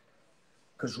debt?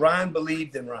 Because Ryan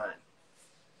believed in Ryan.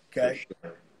 Okay.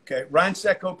 Sure. Okay. Ryan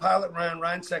Secco, Pilot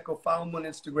Ryan Secco, follow him on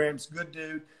Instagram. He's a good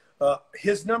dude.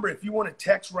 His number, if you want to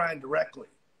text Ryan directly,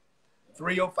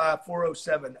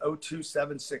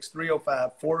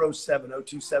 305-407-0276,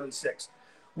 305-407-0276.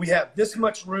 We have this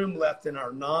much room left in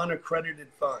our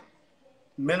non-accredited fund.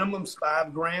 Minimum's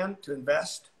 $5,000 to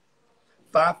invest.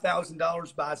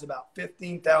 $5,000 buys about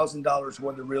 $15,000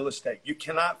 worth of real estate. You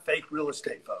cannot fake real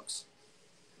estate, folks.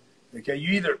 Okay,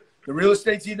 the real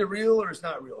estate's either real or it's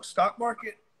not real. Stock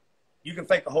market, you can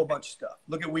fake a whole bunch of stuff.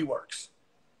 Look at WeWorks.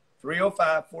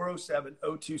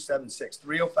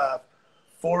 305-407-0276.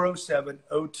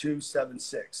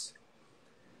 305-407-0276.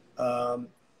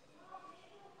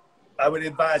 I would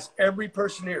advise every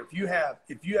person here, if you have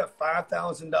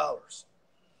 $5,000,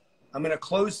 I'm going to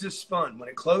close this fund. When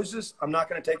it closes, I'm not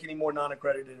going to take any more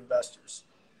non-accredited investors.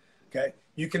 Okay.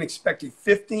 You can expect a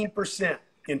 15%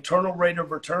 internal rate of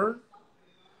return.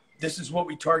 This is what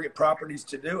we target properties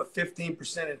to do, a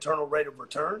 15% internal rate of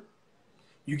return.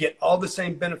 You get all the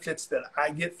same benefits that I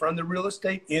get from the real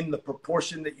estate in the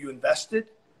proportion that you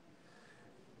invested.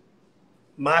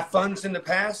 My funds in the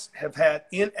past have had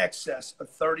in excess of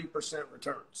 30%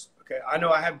 returns. Okay. I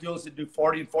know I have deals that do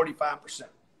 40 and 45%.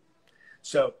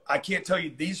 So I can't tell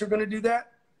you these are going to do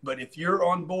that, but if you're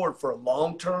on board for a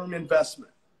long-term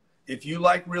investment, if you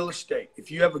like real estate,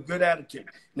 if you have a good attitude.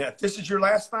 Now, if this is your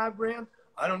last $5,000,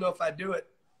 I don't know if I do it.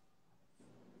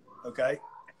 Okay.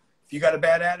 If you got a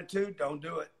bad attitude, don't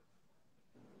do it.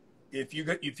 If you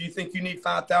think you need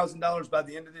 $5,000 by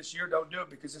the end of this year, don't do it,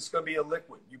 because it's going to be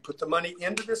illiquid. You put the money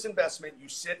into this investment, you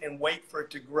sit and wait for it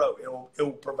to grow. It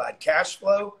will provide cash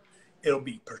flow. It'll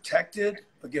be protected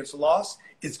against loss.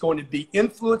 It's going to be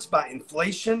influenced by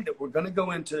inflation that we're going to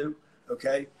go into.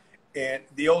 Okay. And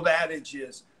the old adage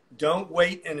is, don't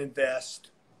wait and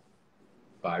invest.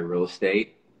 Buy real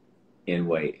estate and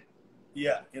wait.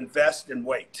 Yeah. Invest and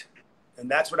wait.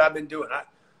 And that's what I've been doing.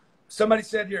 Somebody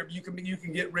said here, you can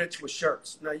get rich with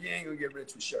shirts. No, you ain't gonna get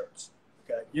rich with shirts.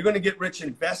 Okay, you're gonna get rich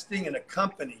investing in a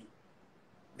company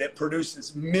that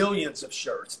produces millions of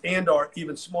shirts, and are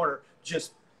even smarter,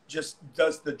 just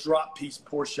does the drop piece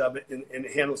portion of it and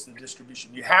handles the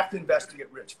distribution. You have to invest to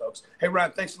get rich, folks. Hey,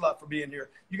 Ryan, thanks a lot for being here.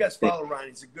 You guys follow Ryan.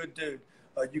 He's a good dude.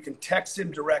 You can text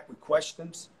him direct with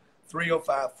questions.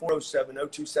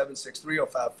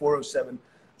 305-407-0276,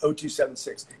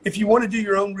 305-407-0276. If you want to do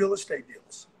your own real estate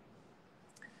deals,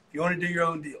 if you want to do your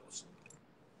own deals,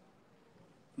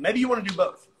 maybe you want to do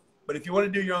both, but if you want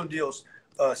to do your own deals,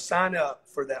 sign up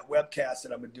for that webcast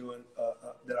that I'm doing,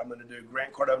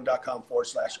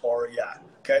 grantcardone.com/REI.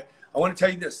 Okay. I want to tell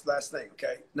you this last thing.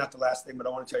 Okay. Not the last thing, but I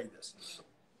want to tell you this.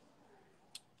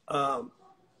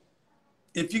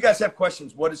 If you guys have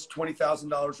questions, what is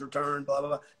 $20,000 return, blah, blah,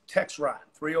 blah, text Ryan,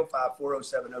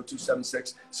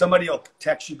 305-407-0276. Somebody will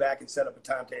text you back and set up a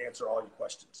time to answer all your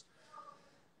questions.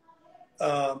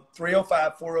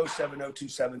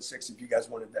 305-407-0276 if you guys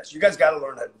want to invest. You guys got to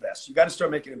learn how to invest. You got to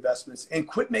start making investments, and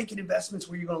quit making investments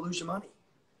where you're going to lose your money.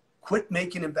 Quit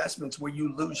making investments where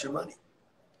you lose your money.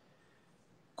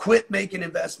 Quit making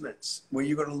investments where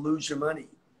you're going to lose your money.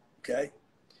 Okay.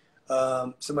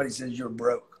 Somebody says you're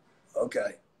broke.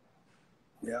 Okay.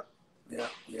 Yeah.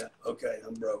 Okay.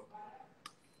 I'm broke.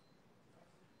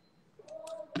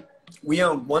 We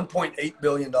own $1.8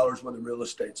 billion worth of real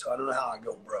estate, so I don't know how I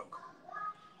go broke.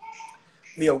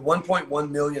 We have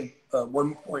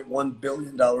 $1.1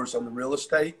 billion on the real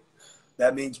estate.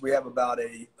 That means we have about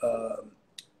a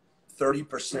 30%,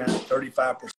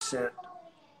 35%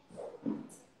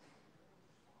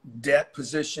 debt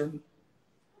position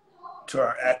to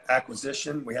our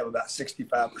acquisition. We have about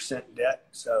 65% debt.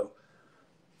 So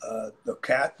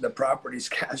the property's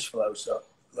cash flow. So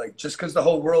like, just because the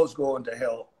whole world's going to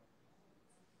hell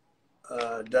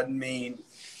doesn't mean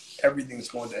everything's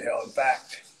going to hell. In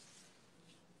fact,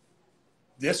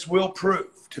 this will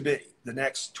prove to be the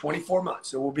next 24 months.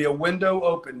 There will be a window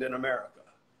opened in America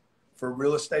for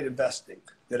real estate investing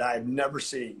that I have never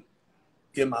seen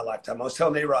in my lifetime. I was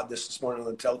telling A-Rod this morning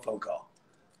on the telephone call. I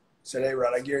said,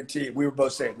 A-Rod, I guarantee you, we were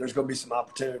both saying there's going to be some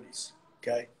opportunities,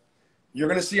 okay? You're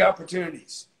going to see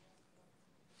opportunities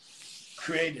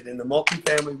created in the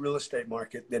multifamily real estate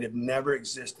market that have never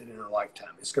existed in our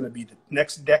lifetime. It's going to be the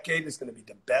next decade is going to be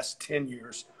the best 10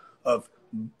 years of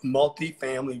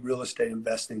multifamily real estate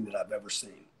investing that I've ever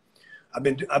seen. I've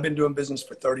been doing business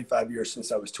for 35 years,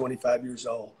 since I was 25 years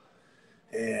old.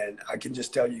 And I can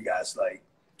just tell you guys, like,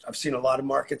 I've seen a lot of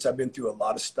markets. I've been through a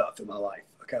lot of stuff in my life.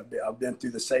 Okay, I've been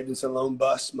through the savings and loan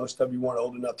bust. Most of you weren't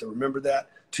old enough to remember that.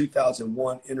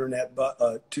 2001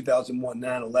 2001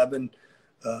 9/11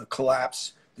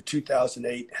 collapse, the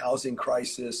 2008 housing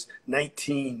crisis,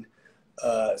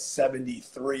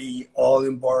 1973 oil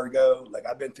embargo. Like,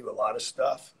 I've been through a lot of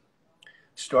stuff.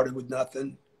 Started with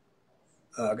nothing.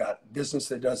 I got a business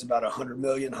that does about 100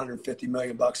 million, 150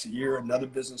 million bucks a year. Another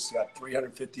business that's got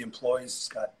 350 employees. It's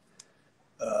got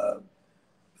 $1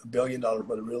 billion worth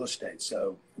of real estate.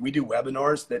 So we do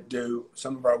webinars that do,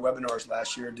 some of our webinars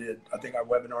last year I think our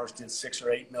webinars did $6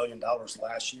 or $8 million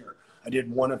last year. I did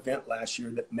one event last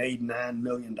year that made $9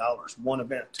 million, one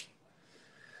event.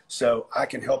 So I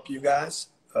can help you guys.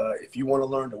 If you want to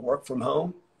learn to work from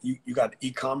home, you got an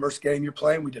e-commerce game you're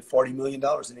playing. We did $40 million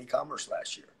in e-commerce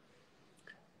last year.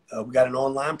 We got an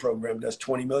online program that does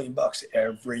 20 million bucks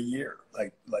every year.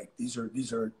 Like these are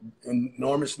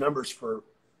enormous numbers for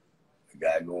a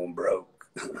guy going broke.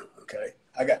 Okay.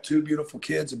 I got 2 beautiful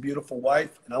kids, a beautiful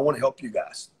wife, and I want to help you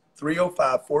guys.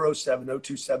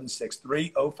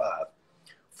 305-407-0276,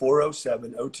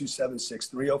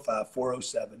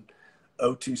 305-407-0276,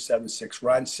 305-407-0276.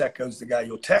 Ryan Secco's the guy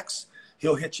you'll text.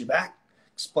 He'll hit you back,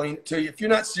 explain it to you. If you're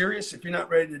not serious, if you're not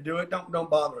ready to do it, don't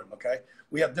bother him, okay?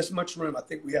 We have this much room. I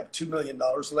think we have $2 million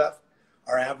left.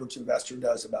 Our average investor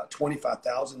does about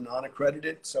 25,000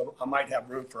 non-accredited. So I might have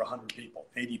room for 100 people,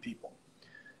 80 people.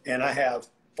 And I have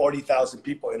 40,000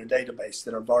 people in a database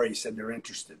that have already said they're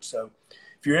interested. So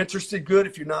if you're interested, good.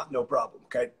 If you're not, no problem.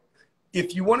 Okay.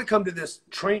 If you want to come to this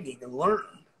training and learn,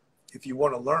 if you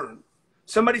want to learn,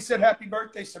 somebody said happy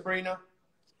birthday, Sabrina.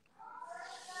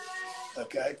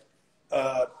 Okay.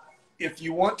 If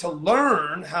you want to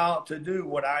learn how to do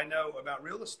what I know about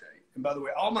real estate, and by the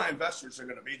way, all my investors are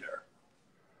going to be there.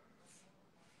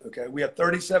 Okay. We have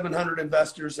 3,700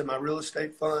 investors in my real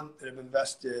estate fund that have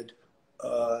invested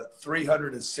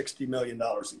 $360 million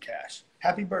in cash.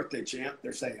 Happy birthday, champ,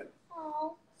 they're saying.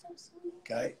 Oh, so sweet.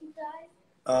 Okay. You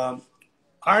guys.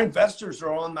 Our investors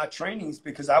are on my trainings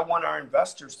because I want our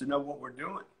investors to know what we're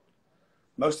doing.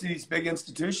 Most of these big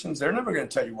institutions, they're never going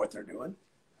to tell you what they're doing.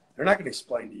 They're not going to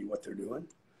explain to you what they're doing.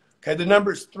 Okay, the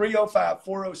number is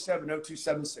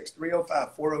 305-407-0276,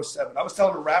 305-407. I was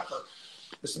telling a rapper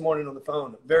this morning on the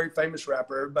phone, a very famous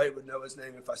rapper. Everybody would know his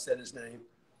name if I said his name.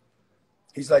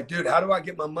 He's like, dude, how do I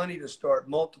get my money to start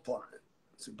multiplying?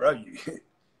 I said, bro,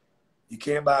 you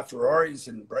can't buy Ferraris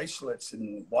and bracelets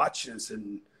and watches,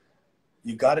 and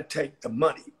you got to take the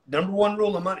money. Number one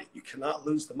rule of money, you cannot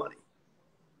lose the money.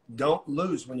 Don't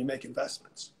lose when you make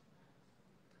investments.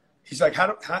 He's like,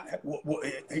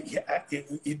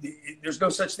 there's no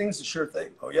such thing as a sure thing.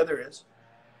 Oh, yeah, there is.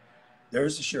 There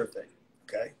is a sure thing,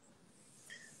 okay?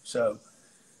 So,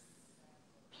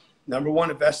 number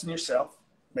one, invest in yourself.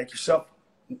 Make yourself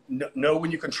know when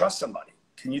you can trust somebody.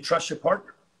 Can you trust your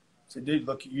partner? Say, dude,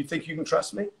 look, you think you can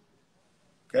trust me?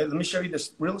 Okay, let me show you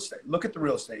this real estate. Look at the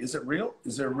real estate. Is it real?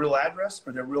 Is there a real address?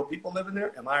 Are there real people living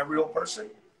there? Am I a real person?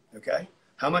 Okay.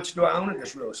 How much do I own in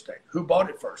this real estate? Who bought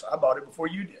it first? I bought it before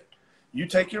you did. You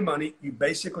take your money. You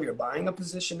basically are buying a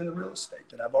position in the real estate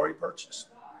that I've already purchased.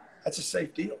 That's a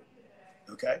safe deal.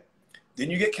 Okay. Then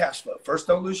you get cash flow. First,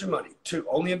 don't lose your money. 2,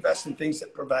 only invest in things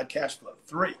that provide cash flow.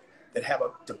 3, that have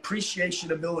a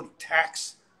depreciation ability,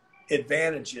 tax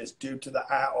advantages due to the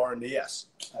IR and the S.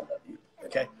 I love you.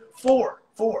 Okay. 4,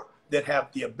 that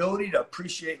have the ability to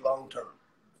appreciate long term.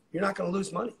 You're not going to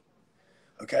lose money.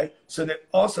 Okay. So that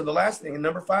also the last thing, and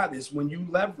number 5 is when you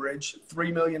leverage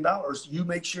 $3 million, you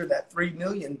make sure that $3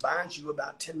 million buys you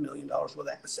about $10 million worth of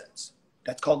assets.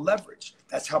 That's called leverage.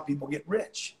 That's how people get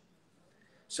rich.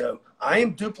 So I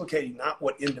am duplicating not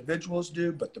what individuals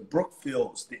do, but the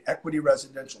Brookfields, the equity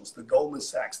residentials, the Goldman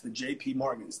Sachs, the JP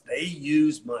Morgans. They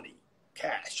use money,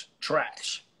 cash,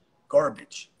 trash,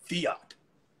 garbage, fiat.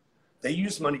 They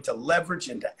use money to leverage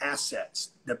into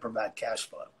assets that provide cash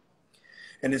flow.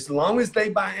 And as long as they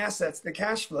buy assets, the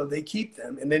cash flow, they keep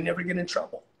them and they never get in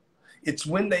trouble. It's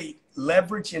when they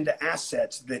leverage into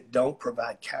assets that don't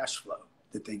provide cash flow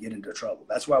that they get into trouble.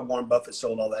 That's why Warren Buffett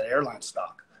sold all that airline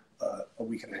stock a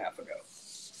week and a half ago.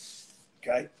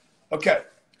 Okay.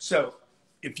 So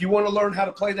if you want to learn how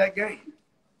to play that game,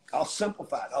 I'll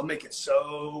simplify it. I'll make it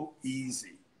so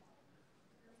easy.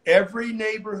 Every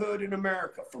neighborhood in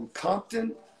America, from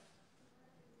Compton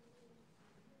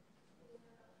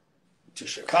to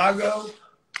Chicago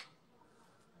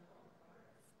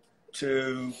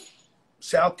to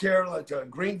South Carolina, to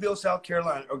Greenville, South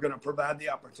Carolina, are going to provide the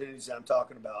opportunities that I'm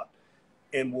talking about,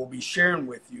 and we'll be sharing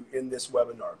with you in this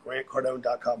webinar,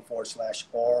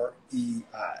 grantcardone.com/REI.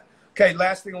 Okay,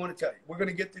 last thing I want to tell you, we're going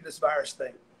to get through this virus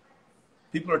thing.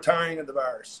 People are tiring of the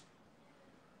virus.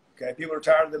 Okay, people are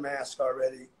tired of the mask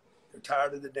already. They're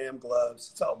tired of the damn gloves.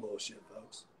 It's all bullshit,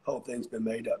 folks. The whole thing's been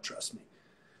made up, trust me.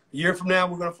 A year from now,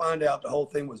 we're going to find out the whole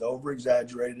thing was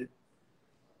over-exaggerated.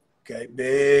 Okay,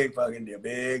 big fucking deal,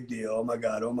 big deal. Oh my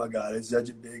God, it's such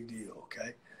a big deal,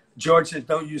 okay? George says,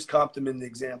 don't use Compton in the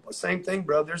example. Same thing,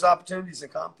 bro. There's opportunities in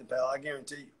Compton, pal, I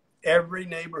guarantee you. Every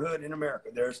neighborhood in America,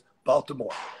 there's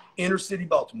Baltimore. Inner city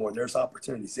Baltimore, there's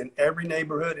opportunities. In every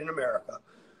neighborhood in America,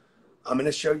 I'm going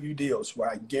to show you deals where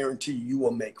I guarantee you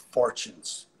will make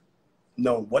fortunes.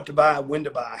 Know what to buy, when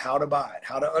to buy, how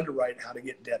to underwrite, how to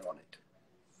get debt on it.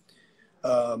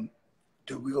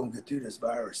 Dude, we're going to get through this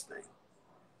virus thing.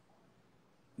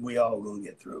 We all going to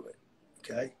get through it,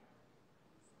 okay?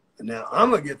 And now I'm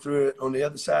going to get through it. On the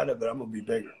other side of it, I'm going to be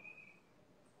bigger.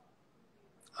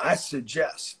 I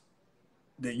suggest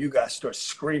that you guys start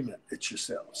screaming at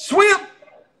yourselves. Swim!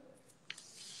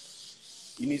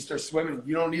 You need to start swimming.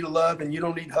 You don't need a love and you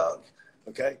don't need a hug,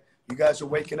 okay? You guys are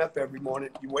waking up every morning.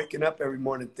 You're waking up every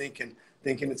morning thinking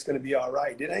it's going to be all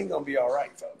right. It ain't going to be all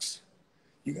right, folks.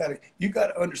 You got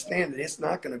to understand that it's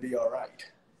not going to be all right.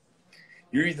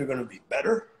 You're either going to be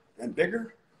better and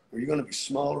bigger, or you're going to be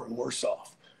smaller and worse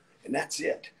off. And that's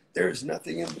it. There is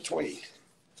nothing in between.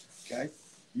 Okay?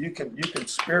 You can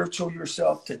spiritual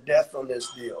yourself to death on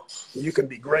this deal. You can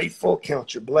be grateful,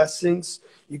 count your blessings.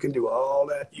 You can do all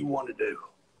that you want to do.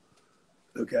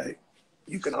 Okay?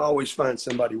 You can always find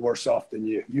somebody worse off than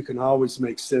you. You can always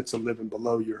make sense of living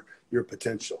below your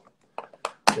potential.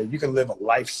 Okay? You can live a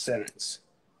life sentence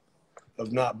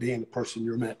of not being the person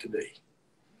you're meant to be.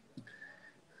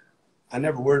 I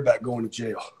never worried about going to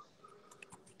jail.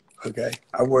 Okay?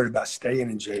 I worried about staying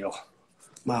in jail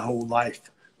my whole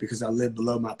life because I lived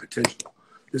below my potential.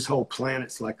 This whole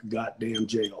planet's like a goddamn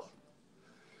jail.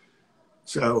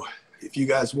 So if you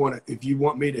guys if you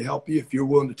want me to help you, if you're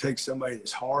willing to take somebody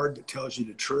that's hard, that tells you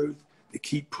the truth, that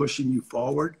keep pushing you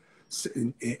forward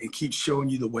and keep showing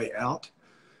you the way out,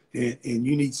 and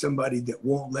you need somebody that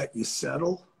won't let you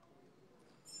settle,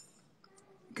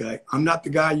 okay? I'm not the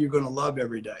guy you're going to love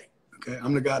every day, okay?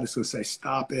 I'm the guy that's going to say,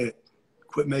 stop it.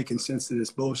 Quit making sense of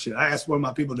this bullshit. I asked one of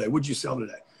my people today, what'd you sell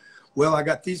today? Well, I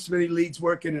got these many leads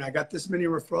working and I got this many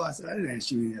referrals. I said, I didn't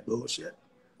ask you any of that bullshit.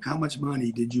 How much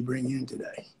money did you bring in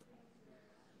today?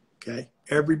 Okay.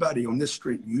 Everybody on this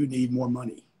street, you need more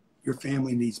money. Your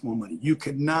family needs more money. You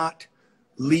cannot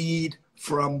lead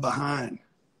from behind.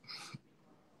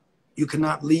 You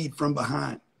cannot lead from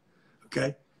behind.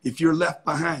 Okay. If you're left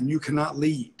behind, you cannot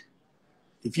lead.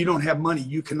 If you don't have money,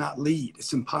 you cannot lead.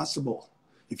 It's impossible.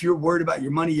 If you're worried about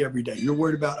your money every day, you're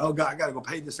worried about, oh God, I got to go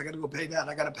pay this. I got to go pay that.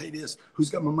 I got to pay this. Who's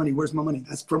got my money? Where's my money?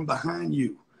 That's from behind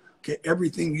you. Okay.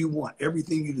 Everything you want,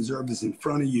 everything you deserve is in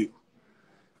front of you.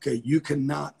 Okay. You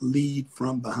cannot lead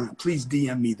from behind. Please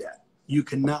DM me that. You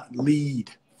cannot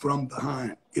lead from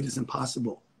behind. It is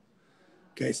impossible.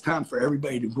 Okay. It's time for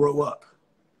everybody to grow up.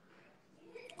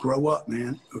 Grow up,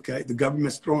 man. Okay. The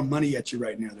government's throwing money at you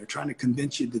right now. They're trying to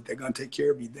convince you that they're going to take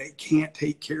care of you. They can't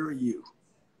take care of you.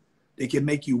 They can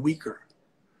make you weaker.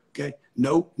 Okay.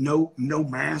 No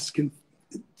mask can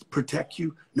protect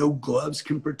you. No gloves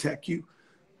can protect you.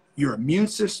 Your immune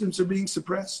systems are being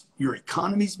suppressed. Your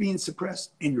economy's being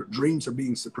suppressed, and your dreams are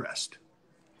being suppressed.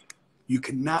 You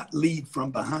cannot lead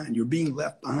from behind. You're being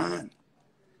left behind.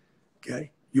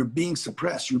 Okay. You're being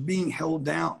suppressed. You're being held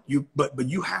down. But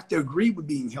you have to agree with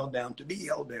being held down to be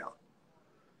held down.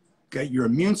 Okay. Your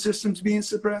immune system's being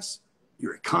suppressed.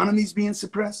 Your economy's being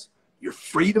suppressed. Your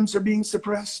freedoms are being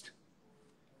suppressed.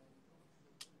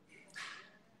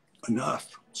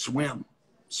 Enough. Swim.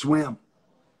 Swim.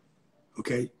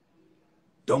 Okay.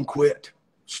 Don't quit.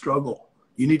 Struggle.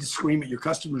 You need to scream at your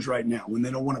customers right now when they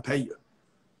don't want to pay you.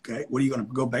 Okay. What are you going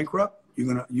to go bankrupt? You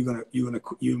want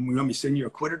me to send you a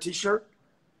quitter t-shirt?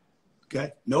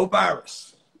 Okay. No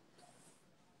virus.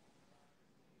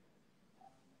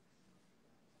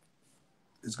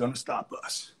 It's going to stop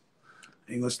us.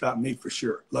 Ain't going to stop me for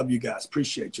sure. Love you guys.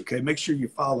 Appreciate you. Okay. Make sure you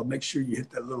follow. Make sure you hit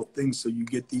that little thing so you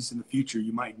get these in the future.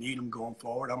 You might need them going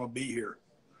forward. I'm going to be here.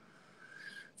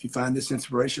 If you find this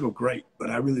inspirational, great, but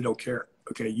I really don't care.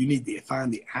 Okay. You need to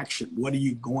find the action. What are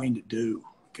you going to do?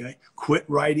 Okay. Quit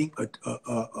writing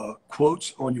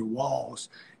quotes on your walls,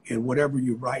 and whatever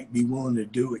you write, be willing to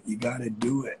do it. You got to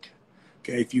do it.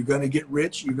 Okay. If you're going to get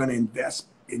rich, you're going to invest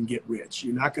and get rich.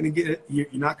 You're not going to get it. You're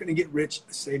not going to get rich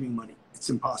saving money. It's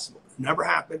impossible. It's never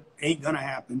happened. Ain't going to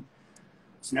happen.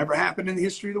 It's never happened in the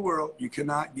history of the world. You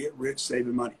cannot get rich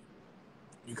saving money.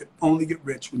 You can only get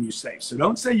rich when you save. So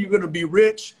don't say you're going to be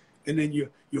rich and then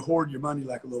you hoard your money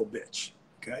like a little bitch.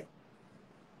 Okay.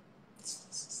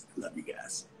 Love you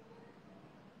guys.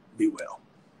 Be well.